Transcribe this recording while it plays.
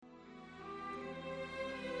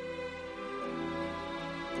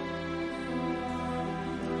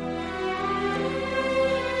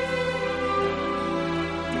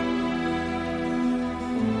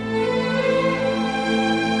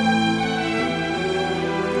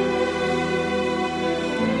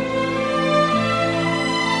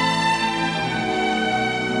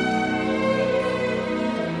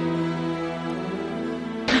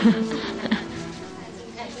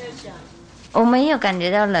没有感觉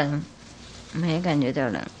到冷，没有感觉到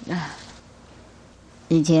冷啊。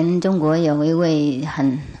以前中国有一位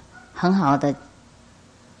很好的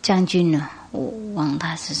将军呢，我忘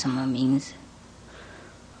他是什么名字。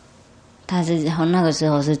他是那个时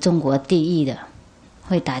候是中国第一的，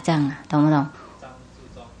会打仗啊，懂不懂？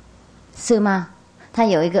是吗？他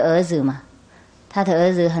有一个儿子嘛，他的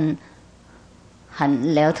儿子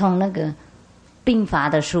很流通那个兵法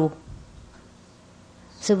的书，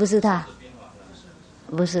是不是他？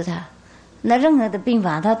不是他，那任何的兵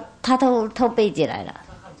法他都背起来了。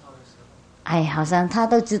哎，好像他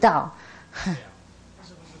都知道。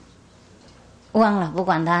忘了，不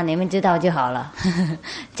管他，你们知道就好了。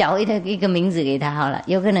找一个名字给他好了，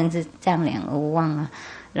有可能是这样两个，我忘了。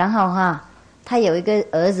然后他有一个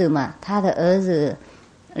儿子嘛，他的儿子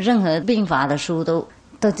任何兵法的书都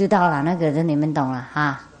知道了，那个你们懂了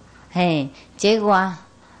哈。嘿，结果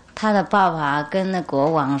他的爸爸跟那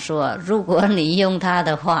国王说，如果你用他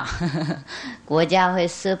的话，国家会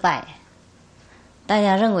失败。大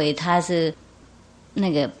家认为他是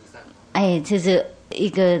那个，就是一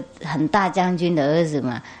个很大将军的儿子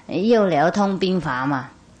嘛，又聊通兵法嘛，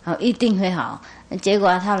一定会好。结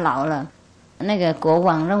果他老了，那个国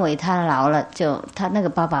王认为他老了，他那个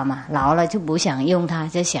爸爸嘛老了就不想用他，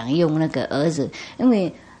就想用那个儿子，因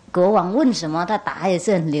为国王问什么他答也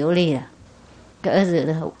是很流利的，儿子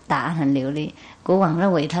的答案很流利，国王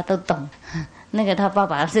认为他都懂。那个他爸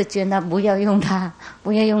爸是劝他不要用他，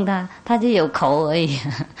不要用他，他就有口而已，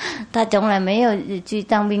他从来没有去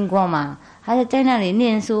当兵过嘛，他就在那里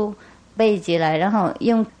念书背起来，然后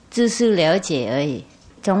用知识了解而已，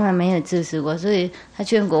从来没有知识过，所以他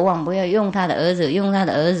劝国王不要用他的儿子，用他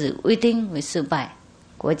的儿子一定会失败，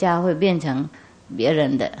国家会变成别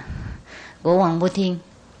人的。国王不听，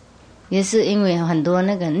也是因为很多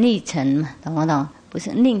那个逆臣嘛，懂不懂？不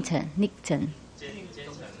是佞臣，逆臣。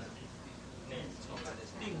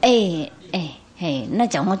那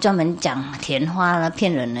种我专门讲甜花了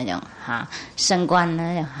骗人那种哈，升官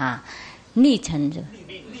那种哈，逆臣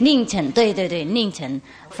佞臣，对，佞臣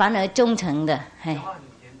反而忠诚的，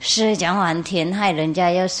是讲话很甜，害人家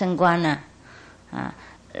要升官了啊，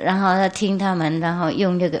然后他听他们，然后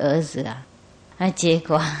用这个儿子结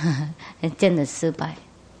果真的失败。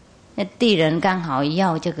那帝人刚好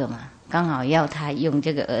要这个嘛，刚好要他用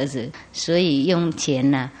这个儿子，所以用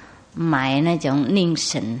钱买那种佞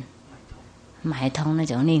臣，买通那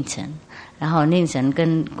种佞臣，然后佞臣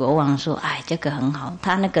跟国王说：“这个很好，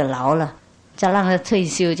他那个老了，再让他退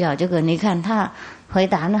休就好。这个你看他回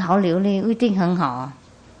答那好流利，一定很好啊。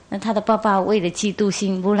那他的爸爸为了嫉妒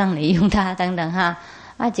心，不让你用他等等哈，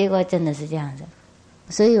结果真的是这样子。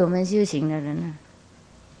所以我们修行的人呢，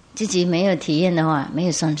自己没有体验的话，没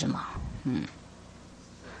有算什么。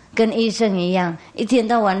跟医生一样，一天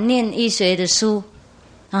到晚念医学的书。”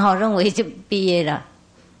然后认为就毕业了，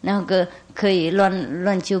那个可以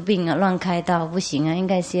乱救病啊，乱开刀不行啊，应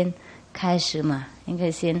该先开始嘛，应该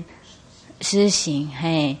先施行，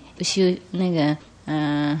修那个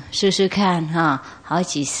试试看哈，好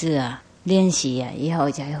几次练习以后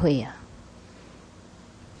才会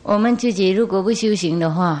我们自己如果不修行的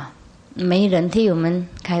话，没人替我们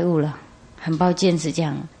开悟了，很抱歉是这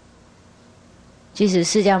样。即使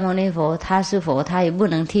释迦牟尼佛他是佛，他也不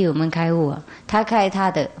能替我们开悟他开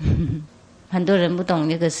他的。很多人不懂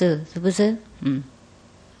这个事，是不是？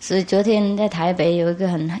所以昨天在台北有一个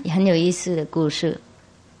很有意思的故事，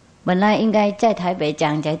本来应该在台北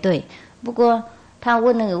讲才对，不过他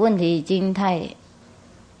问那个问题已经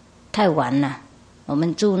太晚了。我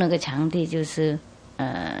们住那个场地就是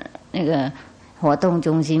那个活动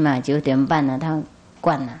中心嘛，9点半了，他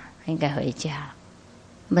关了，应该回家了。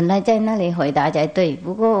本来在那里回答才对，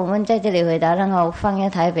不过我们在这里回答，然后放在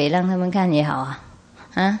台北让他们看也好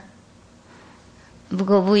不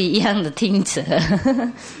过不一样的听者，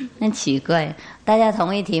很奇怪。大家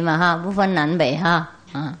同一题嘛不分南北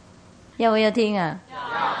要不要听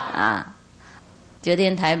昨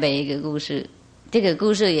天台北一个故事，这个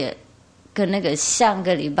故事也跟那个上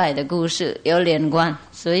个礼拜的故事有连贯，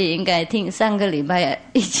所以应该听上个礼拜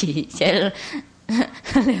一起才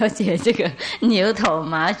了解这个牛头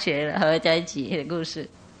马嘴合在一起的故事。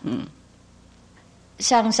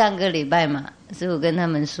上个礼拜嘛，师父跟他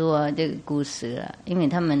们说这个故事了，因为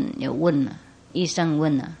他们有问医生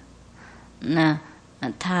问那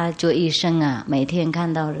他做医生每天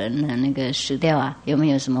看到人的那个死掉有没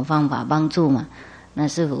有什么方法帮助嘛？那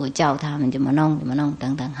师父教他们怎么弄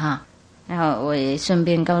等等然后我也顺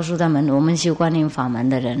便告诉他们，我们修观音法门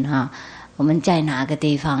的人我们在哪个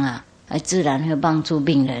地方自然会帮助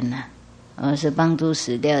病人是帮助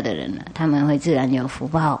死掉的人他们会自然有福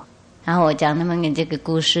报。然后我讲他们这个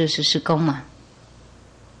故事是施工嘛，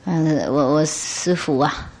我师父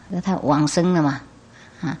啊，他往生了嘛，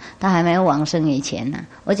他还没有往生以前呢，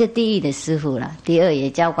我就第一的师父了，第二也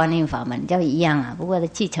教观音法门，教一样啊，不过他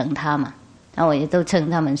继承他嘛，那我也都称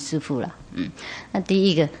他们师父了，那第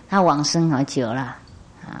一个他往生好久了，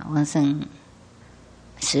往生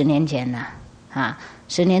10年前了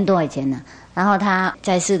，10年多以前了，然后他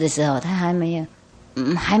在世的时候，他还没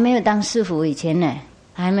有当师父以前呢，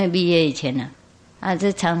还没毕业以前呢，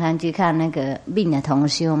就常常去看那个病的同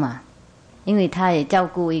修嘛，因为他也照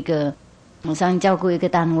顾一个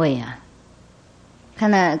单位啊，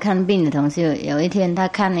看病的同修，有一天他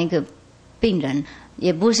看那个病人，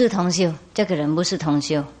也不是同修，这个人不是同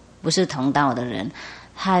修，不是同道的人，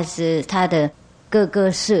他是他的哥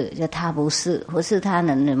哥是，就他不是，或是他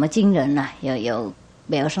的什么亲人啊，有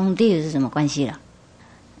表兄弟是什么关系了？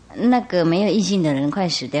那个没有异性的人快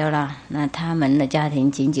死掉了，那他们的家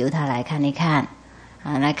庭请求他来看一看，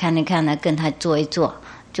来看一看，跟他坐一坐，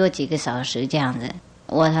坐几个小时这样子，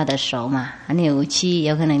握他的手嘛，扭曲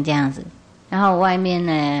有可能这样子。然后外面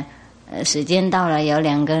呢，时间到了，有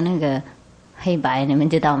2个那个黑白，你们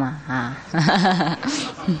知道吗？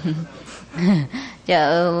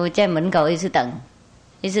就在门口一直等，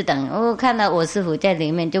我看到我师父在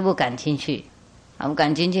里面就不敢进去，不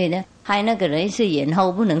敢进去呢，害那个人一直延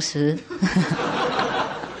后不能死，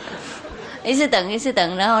一直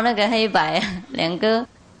等，然后那个黑白2个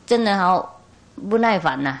真的好不耐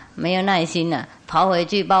烦呐，没有耐心呐，跑回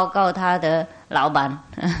去报告他的老板，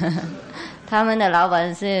他们的老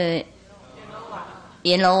板是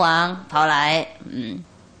阎罗王，跑来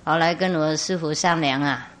跟我师父商量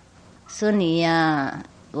啊，说你呀，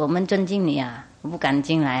我们尊敬你啊，我不敢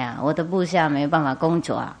进来啊，我的部下没办法工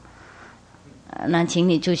作啊，那请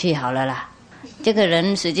你出去好了啦，这个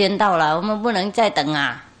人时间到了，我们不能再等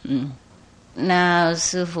啊。那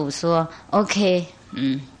师父说 OK，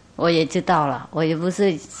 我也知道了，我也不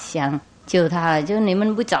是想救他了，就你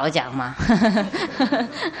们不早讲嘛。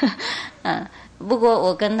不过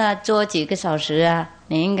我跟他坐几个小时啊，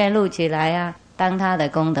你应该录起来啊，当他的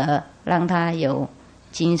功德，让他有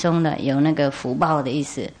轻松的，有那个福报的意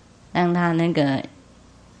思，让他那个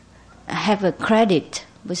have a credit，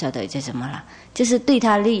 不晓得叫什么了，就是对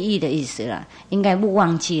他利益的意思了，应该不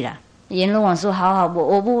忘记了。阎罗王说好，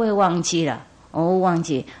我不会忘记了，我不忘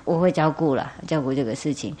记，我会照顾这个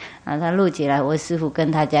事情。他录起来，我师父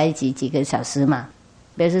跟他在一起几个小时嘛，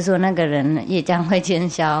表示说那个人业障会减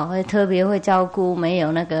少，会特别会照顾，没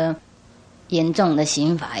有那个严重的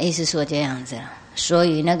刑罚，意思说这样子。所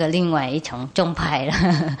以那个另外一种宗派了，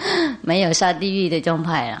没有下地狱的宗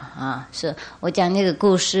派了是我讲这个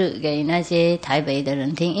故事给那些台北的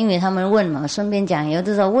人听，因为他们问嘛，顺便讲，有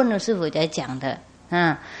的时候问了师父才讲的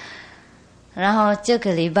然后这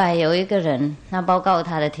个礼拜有一个人，他报告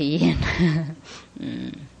他的体验，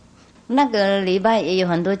那个礼拜也有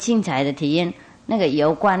很多精彩的体验，那个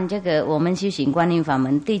有关这个我们修行观音法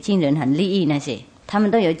门对亲人很利益那些。他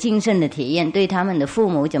们都有精神的体验，对他们的父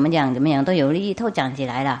母怎么样都有利益，都讲起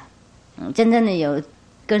来了。真正的有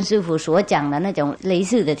跟师父所讲的那种类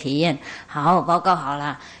似的体验。好，报告好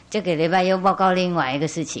了，这个礼拜又报告另外一个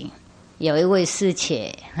事情。有一位师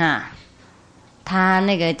姐他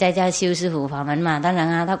那个在家修师父法门嘛，当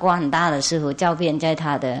然他挂很大的师父照片在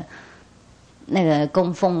他的那个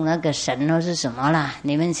供奉那个神或是什么啦，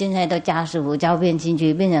你们现在都加师父照片进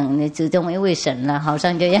去，变成你其中一位神了，好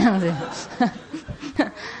像这样子。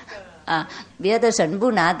别的神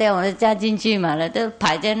不拿掉，我就加进去嘛了，都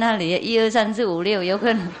排在那里，1、2、3、4、5、6，有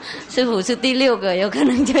可能师父是第6个，有可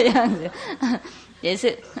能这样子，也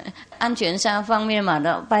是安全上方面嘛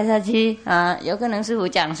的拜下去有可能师父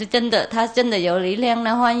讲是真的，他真的有力量，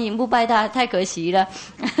那欢迎，不拜他太可惜了，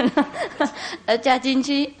而加进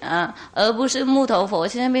去而不是木头佛，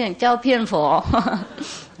现在变成胶片佛。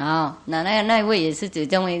那位也是其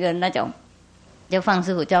中一个那种，就放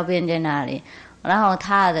师父照片在那里。然后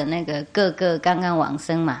他的那个哥哥刚刚往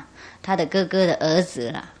生嘛，他的哥哥的儿子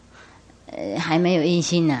啦，还没有印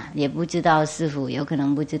心也不知道师父有可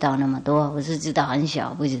能不知道那么多，我是知道很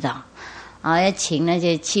小，不知道。要请那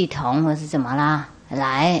些气童或是怎么啦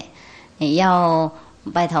来，也要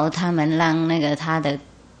拜托他们让那个他的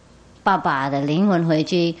爸爸的灵魂回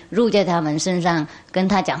去入在他们身上，跟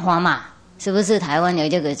他讲话嘛，是不是？台湾有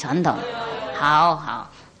这个传统。好，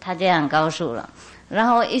他这样告诉了。然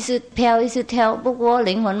后一直跳，不过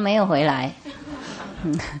灵魂没有回来。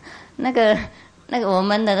那个我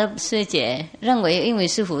们的师姐认为，因为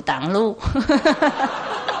师父挡路，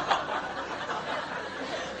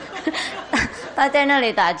他在那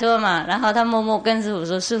里打坐嘛，然后他默默跟师父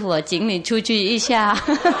说：“师父，我请你出去一下。”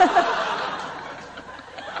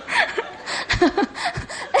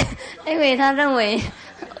因为他认为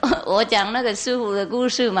我讲那个师父的故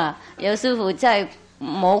事嘛，有师父在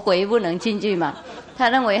魔鬼不能进去嘛，他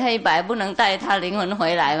认为黑白不能带他灵魂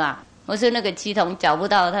回来嘛，或是那个系统找不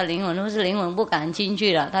到他灵魂，或是灵魂不敢进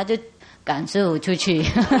去了，他就赶师父出去。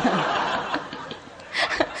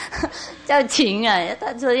叫请啊，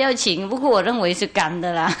他说要请，不过我认为是赶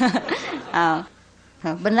的啦。啊，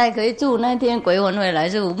本来可以住，那天鬼魂回来，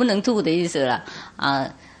是我不能住的意思了啊。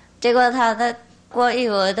结果他过一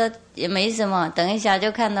会儿他也没什么，等一下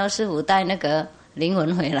就看到师父带那个灵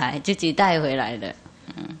魂回来，自己带回来的。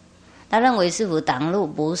他认为师父挡路，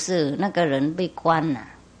不是那个人被关了，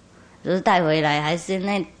就是带回来，还是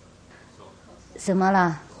那什么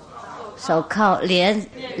啦，手铐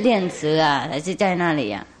链子啊，还是在那里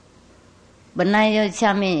呀、本来就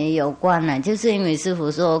下面也有关了，就是因为师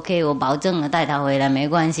父说 OK， 我保证了带他回来没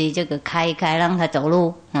关系，这个开一开让他走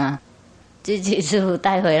路啊。自己师父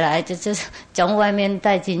带回来，就是从外面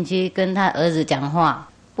带进去跟他儿子讲话。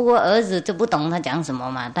不过儿子就不懂他讲什么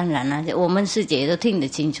嘛，当然了，我们师姐都听得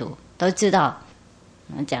清楚，都知道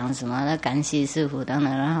讲什么，他感谢师父等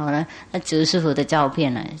等，然后呢，他指师父的照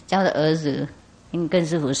片呢，叫他儿子跟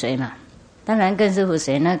师父学嘛。当然跟师父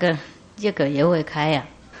学那个这个也会开呀、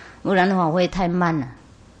不然的话会太慢了。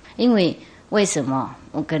因为什么？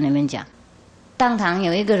我跟你们讲，当堂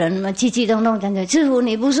有一个人气气动动讲着：“师父，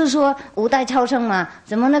你不是说五代超生吗？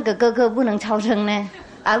怎么那个哥哥不能超生呢？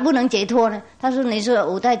啊，不能解脱呢？”他说：“你说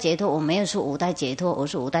五代解脱，我没有说五代解脱，我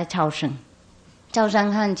说五代超生。超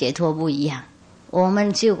生和解脱不一样。我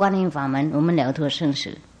们修观音法门，我们了脱生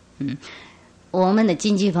死。我们的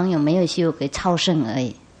亲戚朋友没有修给超生而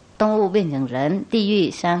已。动物变成人，地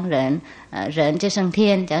狱生人，人就升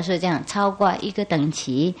天，假如说这样超过一个等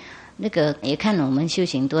级，那个也看我们修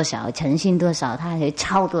行多少，诚信多少，他会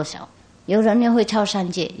超多少。有人又会超三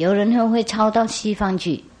界，有人又会超到西方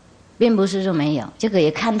去，并不是说没有，这个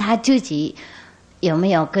也看他自己有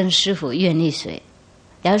没有跟师父愿意学。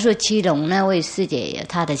假如说七龙那位师姐，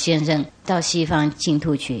他的先生到西方净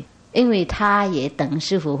土去，因为他也等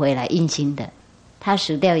师父回来印心的，他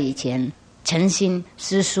死掉以前诚心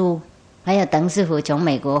师书，还有等师父从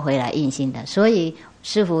美国回来印心的，所以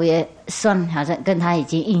师父也算好像跟他已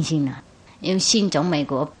经印心了，因为信从美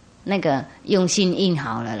国那个用心印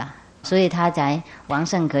好了啦，所以他才王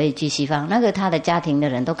胜可以去西方，那个他的家庭的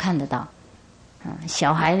人都看得到，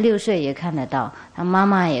小孩6岁也看得到，他妈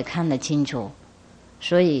妈也看得清楚，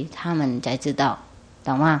所以他们才知道，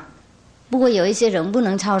懂吗？不过有一些人不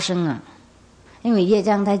能超生啊，因为业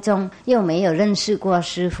障太重，又没有认识过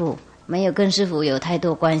师父，没有跟师父有太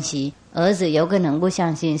多关系，儿子有可能不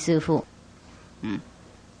相信师父。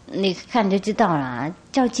你看就知道了，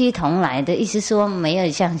叫鸡同来的意思说没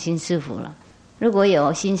有相信师父了。如果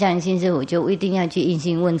有心相信师父，就一定要去印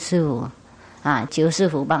心问师父啊，求师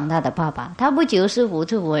父帮他的爸爸。他不求师父，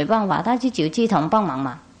师父没办法，他去求鸡同帮忙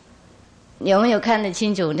嘛。有没有看得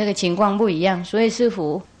清楚？那个情况不一样，所以师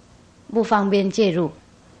父不方便介入。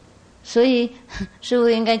所以师父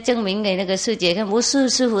应该证明给那个师姐看，不是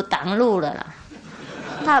师父挡路了啦，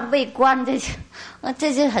他被关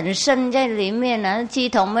这是很深在里面啊，鸡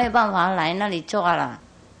同没有办法来那里抓了，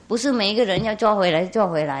不是每一个人要抓回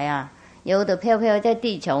来啊。有的飘飘在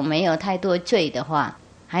地球没有太多罪的话，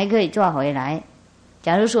还可以抓回来。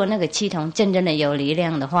假如说那个鸡同真正的有力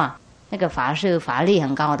量的话，那个法力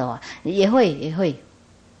很高的话，也会。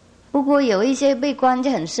不过有一些被关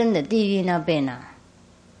在很深的地狱那边啊，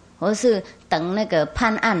或是等那个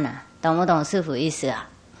判案啊，懂不懂师父意思啊？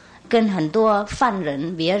跟很多犯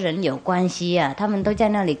人别人有关系啊，他们都在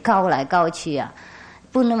那里告来告去啊，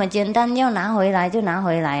不那么简单，要拿回来就拿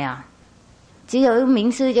回来啊。只有民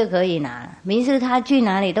事就可以拿，民事他去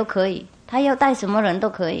哪里都可以，他要带什么人都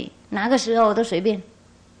可以，哪个时候都随便。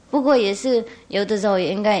不过也是有的时候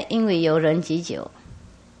也应该因为有人急救，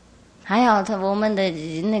还好我们的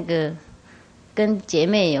那个跟姐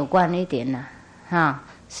妹有关一点呐，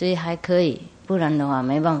所以还可以，不然的话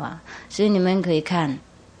没办法。所以你们可以看，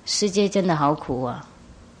世界真的好苦啊，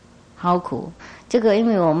好苦。这个因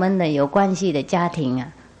为我们的有关系的家庭啊，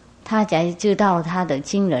他才知道他的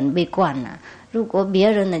亲人被关了。如果别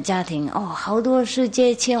人的家庭好多世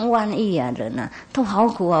界千万亿啊人啊，都好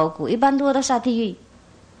苦好苦，一般多都下地狱。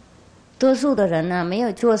多数的人呢，没有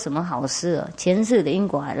做什么好事，前世的因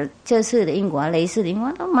果，这世的因果，雷世的因果，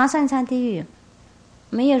都马上下地狱。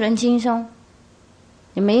没有人轻松，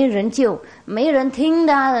也没有人救，没有人听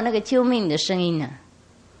他的那个救命的声音啊，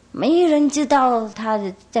没有人知道他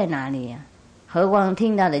在哪里啊，何况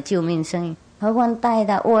听他的救命声音，何况带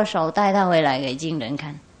他握手带他回来给亲人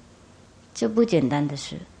看，这不简单的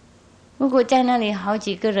事。如果在那里好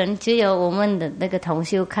几个人，只有我们的那个同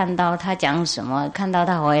修看到他讲什么，看到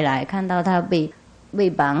他回来，看到他被被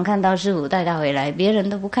绑，看到师父带他回来，别人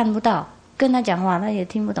都看不到，跟他讲话他也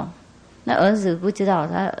听不懂。那儿子不知道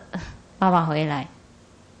他爸爸回来，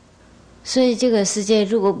所以这个世界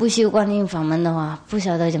如果不修观音法门的话，不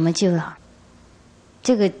晓得怎么救了。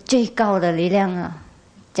这个最高的力量啊，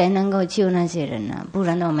才能够救那些人啊，不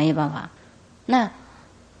然都没办法。那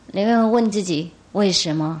你要问自己，为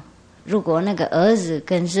什么？如果那个儿子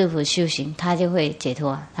跟师父修行，他就会解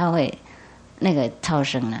脱，他会那个超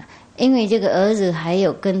生了。因为这个儿子还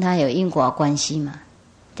有跟他有因果关系嘛。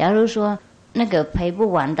假如说那个陪不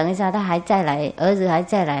完，等一下他还再来，儿子还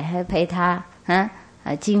再来，还陪他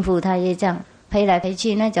尽付他业障，陪来陪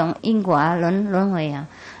去那种因果啊，轮回啊。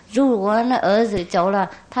如果那儿子走了，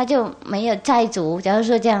他就没有债主。假如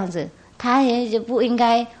说这样子，他也就不应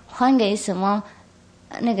该还给什么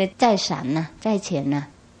那个债产呢、债钱呢，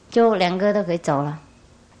就两个都可以走了，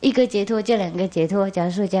一个解脱就两个解脱。假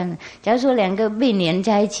如说这样，假如说两个被连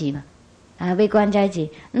在一起嘛，被关在一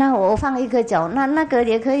起，那我放一个走，那个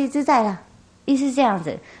也可以自在了，意思这样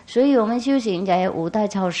子。所以我们修行才有五代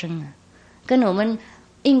超生啊，跟我们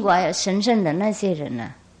因果有神圣的那些人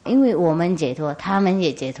啊，因为我们解脱，他们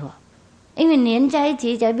也解脱，因为连在一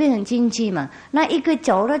起才变成亲戚嘛。那一个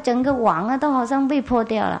走了，整个网啊都好像被破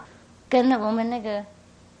掉了，跟我们那个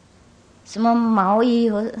什么毛衣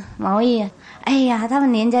啊，哎呀，他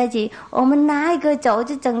们连在一起，我们拿一个走，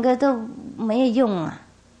就整个都没有用啊。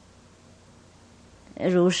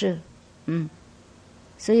如是，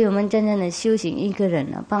所以我们真正的修行一个人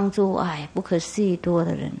啊，帮助不可思议多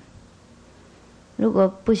的人。如果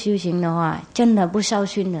不修行的话，真的不孝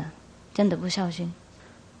顺的，真的不孝顺。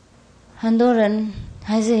很多人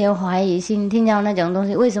还是有怀疑心，听到那种东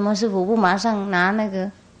西，为什么师父不马上拿那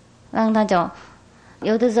个让他走？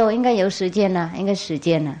有的时候应该有时间呐，应该时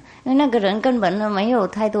间呐，因为那个人根本都没有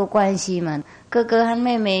太多关系嘛。哥哥和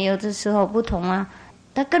妹妹有的时候不同啊，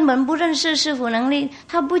他根本不认识师父能力，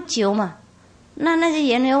他不久嘛。那些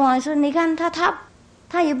阎罗王说，你看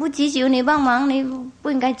他也不急求你帮忙，你不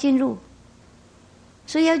应该进入。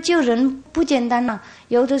所以要救人不简单啊，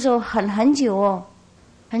有的时候很久哦，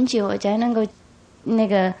很久才能够那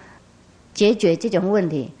个解决这种问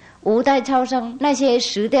题。五代超生那些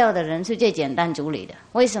死掉的人是最简单处理的，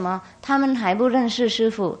为什么？他们还不认识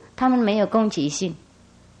师父，他们没有攻击性，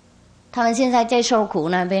他们现在在受苦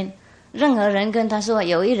那边，任何人跟他说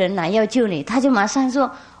有一人来要救你，他就马上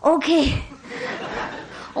说 OK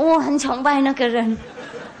我很崇拜那个人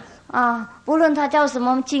啊，不论他叫什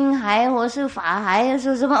么金海或是法海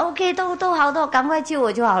说什么 OK 都好，都赶快救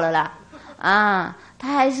我就好了啦啊，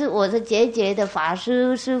他还是我的节的法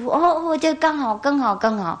师师父我就刚好，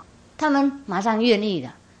他们马上愿意的，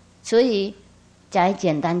所以才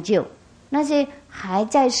简单救。那些还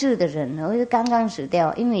在世的人，或是刚刚死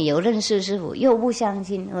掉，因为有认识师父又不相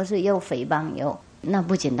信，或是又诽谤那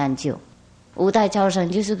不简单救。五代超生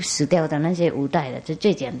就是死掉的那些五代的，是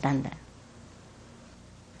最简单的。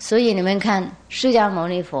所以你们看释迦牟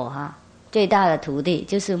尼佛最大的徒弟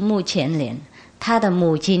就是目犍连，他的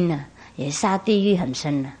母亲呢也下地狱很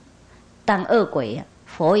深了，当恶鬼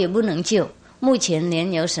佛也不能救。目前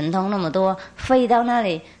连有神通那么多，飞到那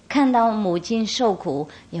里看到母亲受苦，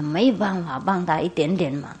也没办法帮他一点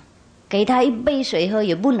点忙，给他一杯水喝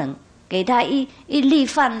也不能，给他一粒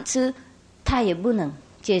饭吃他也不能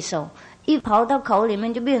接受，一跑到口里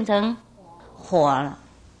面就变成火了，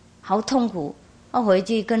好痛苦。回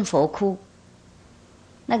去跟佛哭，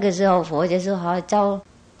那个时候佛就说叫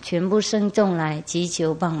全部僧众来祈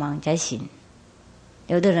求帮忙才行。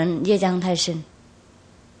有的人业障太深，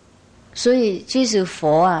所以即使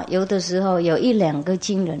佛有的时候有一两个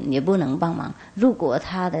经人也不能帮忙。如果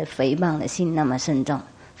他的诽谤的心那么深重，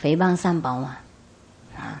诽谤三宝嘛，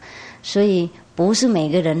所以不是每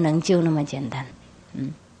个人能救那么简单。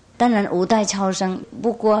当然五代超生，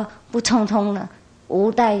不过不通通了。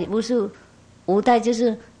五代不是五代，就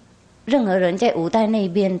是任何人在五代那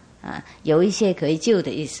边有一些可以救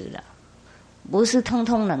的意思了，不是通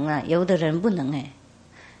通能啊。有的人不能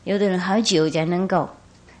有的人好久才能够。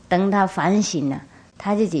等他反省了，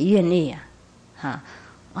他自己愿意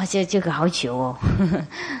这个好久哦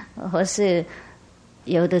或是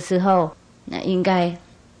有的时候应该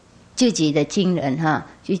自己的亲人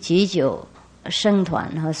去祈求僧团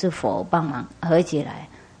或是佛帮忙合起来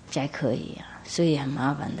才可以所以很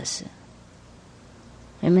麻烦的事。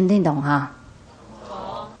你们听懂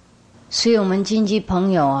所以我们亲戚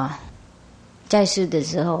朋友在世的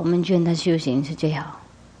时候，我们劝他修行是最好，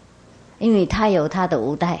因为他有他的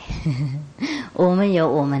五代我们有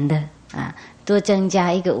我们的多增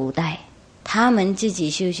加一个五代，他们自己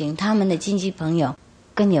修行，他们的亲戚朋友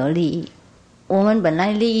更有利益。我们本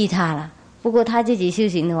来利益他了，不过他自己修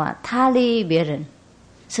行的话，他利益别人，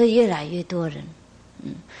所以越来越多人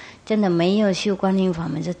真的没有修观音法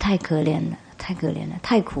门，是太可怜了，太可怜了，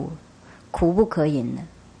太苦，苦不可言了。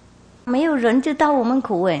没有人知道我们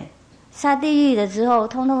苦诶，下地狱的时候，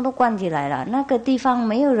通通都关起来了，那个地方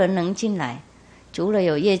没有人能进来，除了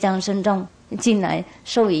有业障深重进来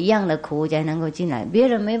受一样的苦才能够进来，别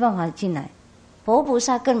人没办法进来。佛菩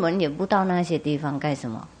萨根本也不到那些地方干什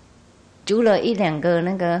么，除了一两个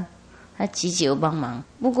那个他祈求帮忙，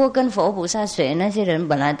不过跟佛菩萨学那些人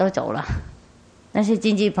本来都走了，那些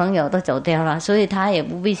亲戚朋友都走掉了，所以他也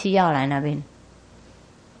不必须要来那边。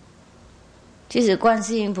即使观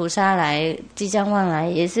世音菩萨来，地藏王来，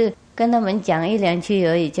也是跟他们讲一两句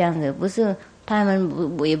而已，这样子，不是他们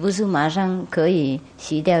也不是马上可以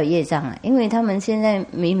洗掉业障啊，因为他们现在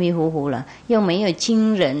迷迷糊糊了，又没有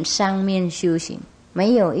亲人上面修行，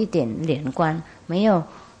没有一点连贯，没有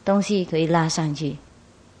东西可以拉上去，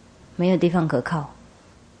没有地方可靠，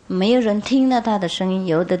没有人听到他的声音。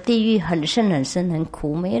有的地狱很深很深很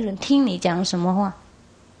苦，没有人听你讲什么话，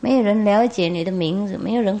没有人了解你的名字，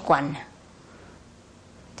没有人管。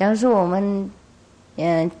假如说我们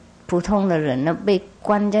普通的人呢，被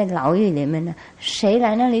关在牢狱里面呢，谁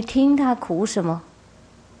来那里听他苦什么？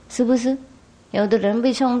是不是？有的人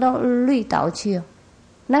被送到绿岛去哦，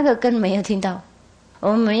那个更没有听到，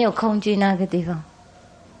我们没有空去那个地方，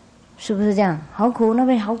是不是这样？好苦，那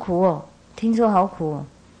边好苦哦，听说好苦哦。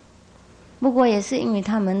不过也是因为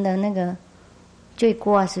他们的那个罪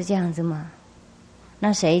过是这样子嘛，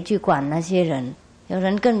那谁去管那些人？有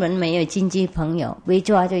人根本没有亲戚朋友，被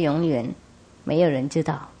抓就永远没有人知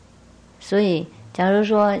道。所以假如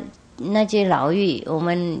说那些牢狱我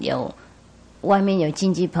们有外面有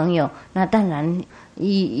亲戚朋友，那当然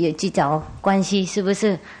也去找关系，是不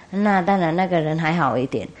是？那当然那个人还好一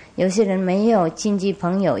点。有些人没有亲戚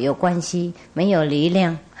朋友，有关系，没有力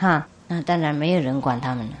量哈，那当然没有人管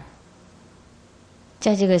他们了。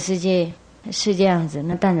在这个世界是这样子，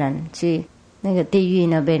那当然去那个地狱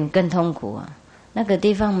那边更痛苦啊，那个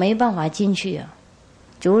地方没办法进去啊，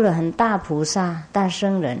除了很大菩萨、大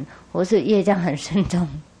圣人或是业障很深重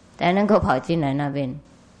才能够跑进来那边。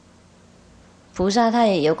菩萨他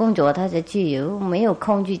也有工作，他才去，有没有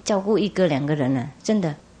空去照顾一个两个人呢？真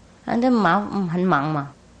的，他很忙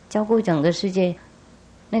嘛，照顾整个世界。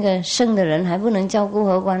那个生的人还不能照顾，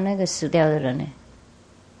何况那个死掉的人呢？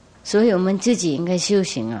所以我们自己应该修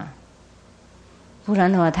行啊，不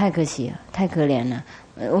然的话太可惜了，太可怜了。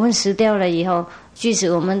我们死掉了以后，即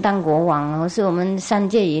使我们当国王，或是我们3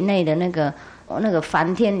界以内的那个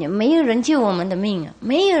梵天，没有人救我们的命啊，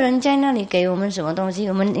没有人在那里给我们什么东西，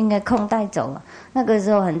我们应该空带走啊。那个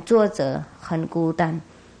时候很挫折，很孤单，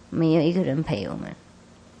没有一个人陪我们。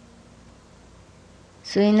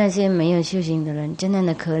所以那些没有修行的人真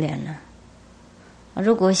的可怜了。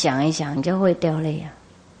如果想一想就会掉泪啊，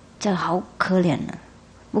这好可怜啊，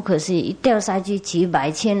不可思议，一掉下去几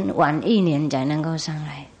百千万亿年才能够上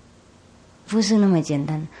来，不是那么简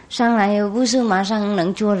单。上来又不是马上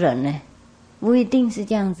能做人呢，不一定是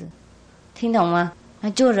这样子，听懂吗？那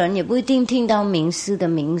做人也不一定听到名师的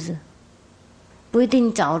名字，不一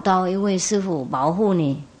定找到一位师父保护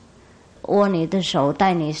你，握你的手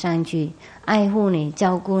带你上去，爱护你，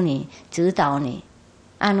照顾你，指导你，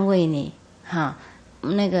安慰你，哈，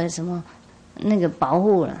那个什么，那个保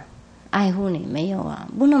护了。爱护你没有啊，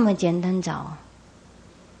不那么简单找啊。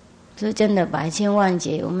所以真的百千万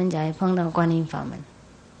劫我们才碰到观音法门，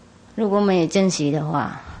如果没有珍惜的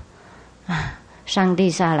话啊，上帝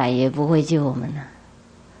下来也不会救我们了，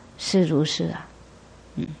是如是啊。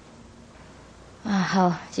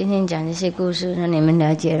好，今天讲这些故事让你们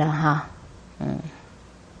了解了哈。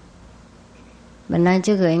本来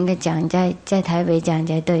这个应该讲在台北讲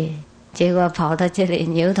才对，结果跑到这里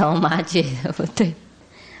牛头马嘴的不对。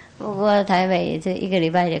不过台北这1个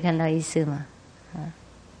礼拜也看到1次嘛，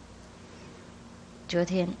昨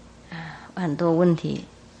天很多问题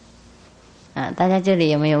大家这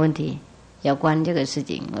里有没有问题？有关这个事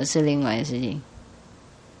情，或是另外的事情？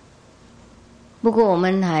不过我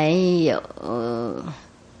们还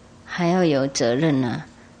要有责任啊，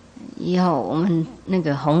以后我们那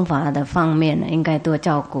个弘法的方面呢，应该多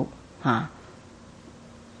照顾啊。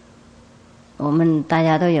我们大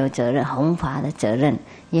家都有责任，弘法的责任。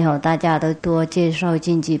以后大家都多介绍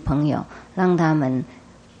亲戚朋友，让他们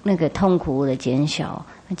那个痛苦的减少，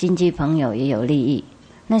亲戚朋友也有利益，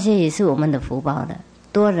那些也是我们的福报的。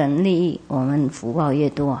多人利益，我们福报越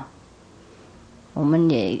多，我们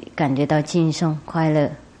也感觉到轻松快乐。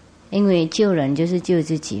因为救人就是救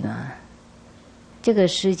自己嘛。这个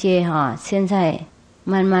世界现在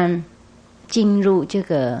慢慢进入这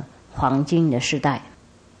个黄金的时代。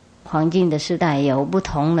黄金的时代有不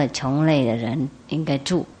同的种类的人应该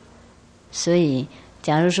住，所以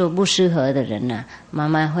假如说不适合的人呢，慢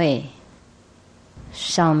慢会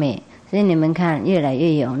消灭。所以你们看，越来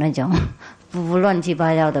越有那种不乱七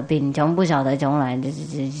八糟的病，从不晓得从来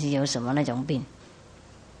是有什么那种病。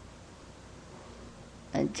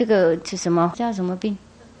这个是什么叫什么病？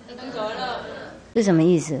是什么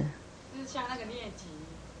意思？就是像那个疟疾，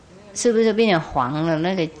是不是变成黄了？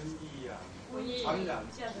那个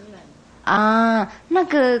啊，那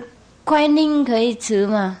个快宁可以吃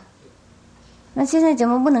吗？那现在怎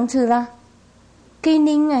么不能吃了？给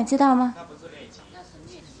宁啊，知道吗？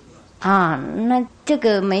啊，那这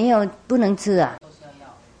个没有不能吃啊？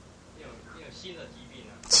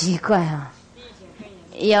奇怪啊！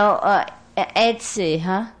有H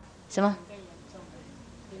哈什么？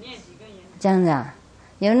这样子啊？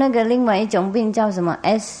有那个另外一种病叫什么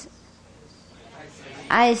S？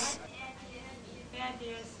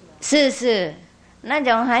 是那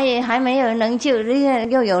种还没有能救，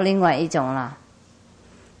又有另外一种了。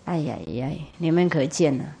哎呀呀，你们可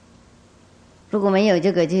见了。如果没有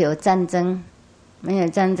这个，就有战争；没有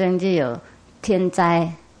战争，就有天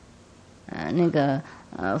灾。那个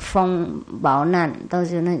风暴难都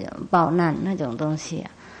是那种暴难那种东西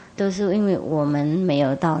啊，都是因为我们没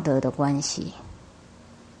有道德的关系，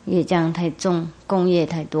业障太重，共业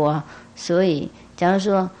太多，所以假如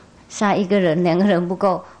说杀一个人、2个人不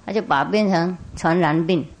够，他就把它变成传染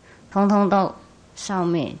病，通通都消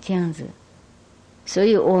灭这样子。所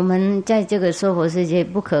以我们在这个娑婆世界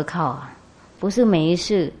不可靠啊，不是每一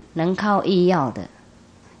事能靠医药的，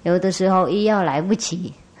有的时候医药来不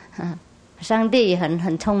及。上帝也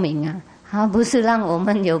很聪明啊，他不是让我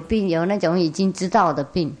们有病，有那种已经知道的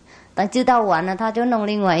病，但知道完了他就弄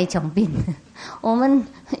另外一种病。我们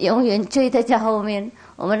永远追在后面，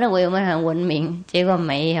我们认为我们很文明，结果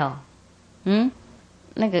没有。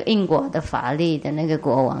那个英国的法律的那个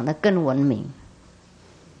国王的更文明，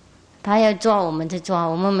他要抓我们就抓，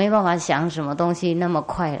我们没办法想什么东西那么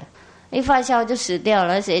快了，一发烧就死掉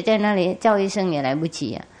了，谁在那里叫医生也来不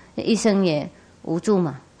及啊，医生也无助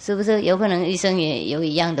嘛，是不是？有可能医生也有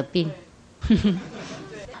一样的病。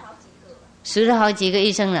死了好几个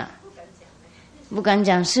医生了，不敢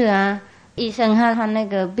讲。是啊，医生和那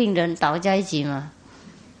个病人倒在一起嘛。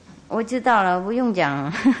我知道了，不用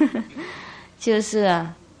讲。就是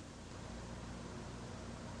啊，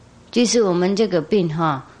就是我们这个病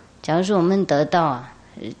哈，假如说我们得到啊，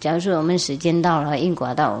假如说我们时间到了，因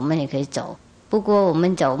果到，我们也可以走。不过我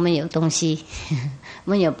们走，我们有东西，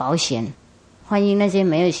我们有保险。欢迎那些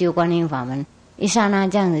没有修观音法门，一刹那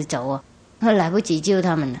这样子走啊，来不及救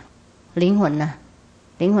他们了。灵魂呢？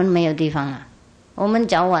灵魂没有地方了。我们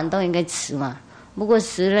早晚都应该死嘛。不过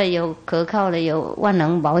死了有可靠的，有万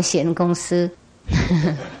能保险公司，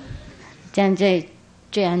这样最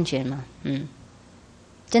安全嘛。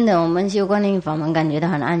真的，我们修观音法门感觉到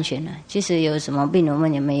很安全了。其实有什么病，我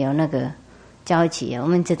们也没有那个交集啊，我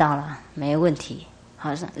们知道了，没有问题，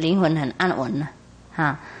好像灵魂很安稳了，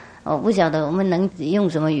哈。我不晓得我们能用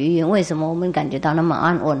什么语言，为什么我们感觉到那么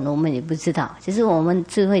安稳，我们也不知道。其实我们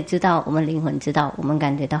智慧知道，我们灵魂知道，我们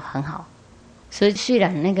感觉到很好。所以虽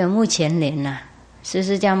然那个目前莲呐，是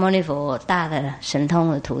释迦牟尼佛大的神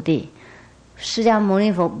通的徒弟，释迦牟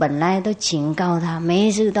尼佛本来都警告他，每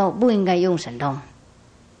一次都不应该用神通，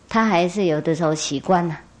他还是有的时候习惯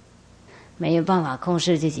了，没有办法控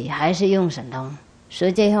制自己，还是用神通，所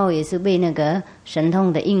以最后也是被那个神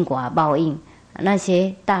通的因果报应。那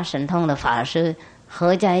些大神通的法师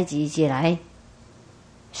合在一起来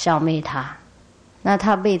消灭他，那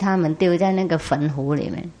他被他们丢在那个坟湖里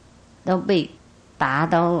面，都被打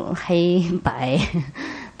到黑白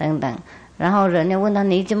等等。然后人家问他，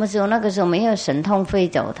你怎么说那个时候没有神通飞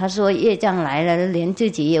走？他说业障来了，连自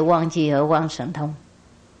己也忘记，何况神通？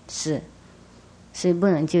是，所以不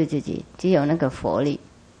能救自己，只有那个佛力。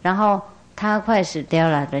然后他快死掉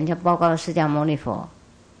了，人家报告释迦牟尼佛，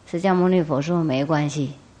释迦牟尼佛说没关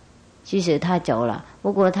系，即使他走了，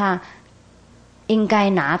不过他应该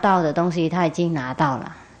拿到的东西他已经拿到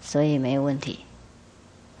了，所以没有问题。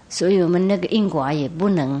所以我们那个因果也不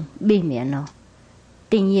能避免哦，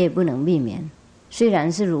定业不能避免。虽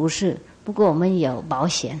然是如是，不过我们有保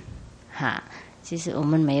险，哈，其实我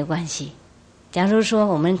们没有关系。假如说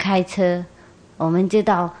我们开车，我们知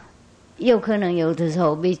道有可能有的时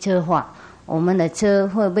候被车祸，我们的车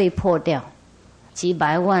会被破掉。几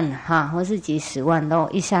百万哈，或是几十万都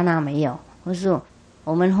一刹那没有，或是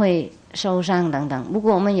我们会受伤等等。不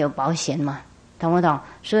过我们有保险嘛，懂不懂？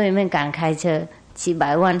所以我们敢开车，几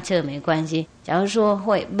百万车没关系。假如说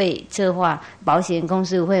会被车祸，保险公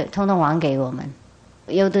司会通通还给我们，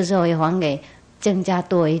有的时候也还给增加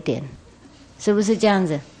多一点，是不是这样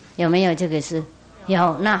子？有没有这个事？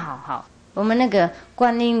有，那好，我们那个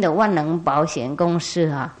观音的万能保险公司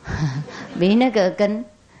啊，比那个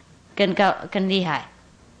更高、更厉害、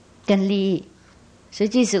更利益。所以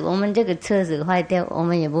即使我们这个车子坏掉，我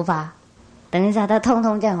们也不怕。等一下，他通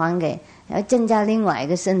通再还给，要增加另外一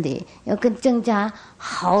个身体，要更增加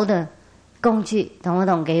好的工具，懂不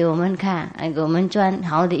懂？给我们看，给我们穿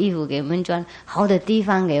好的衣服，给我们穿好的地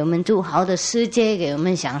方，给我们住好的世界，给我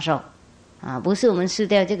们享受。啊，不是我们失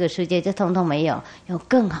掉这个世界，就通通没有，有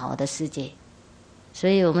更好的世界，所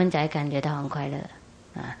以我们才感觉到很快乐，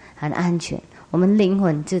啊，很安全。我们灵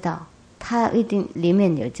魂知道，他一定里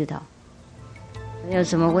面有知道。有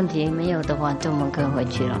什么问题没有的话，就我们可以回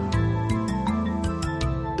去了。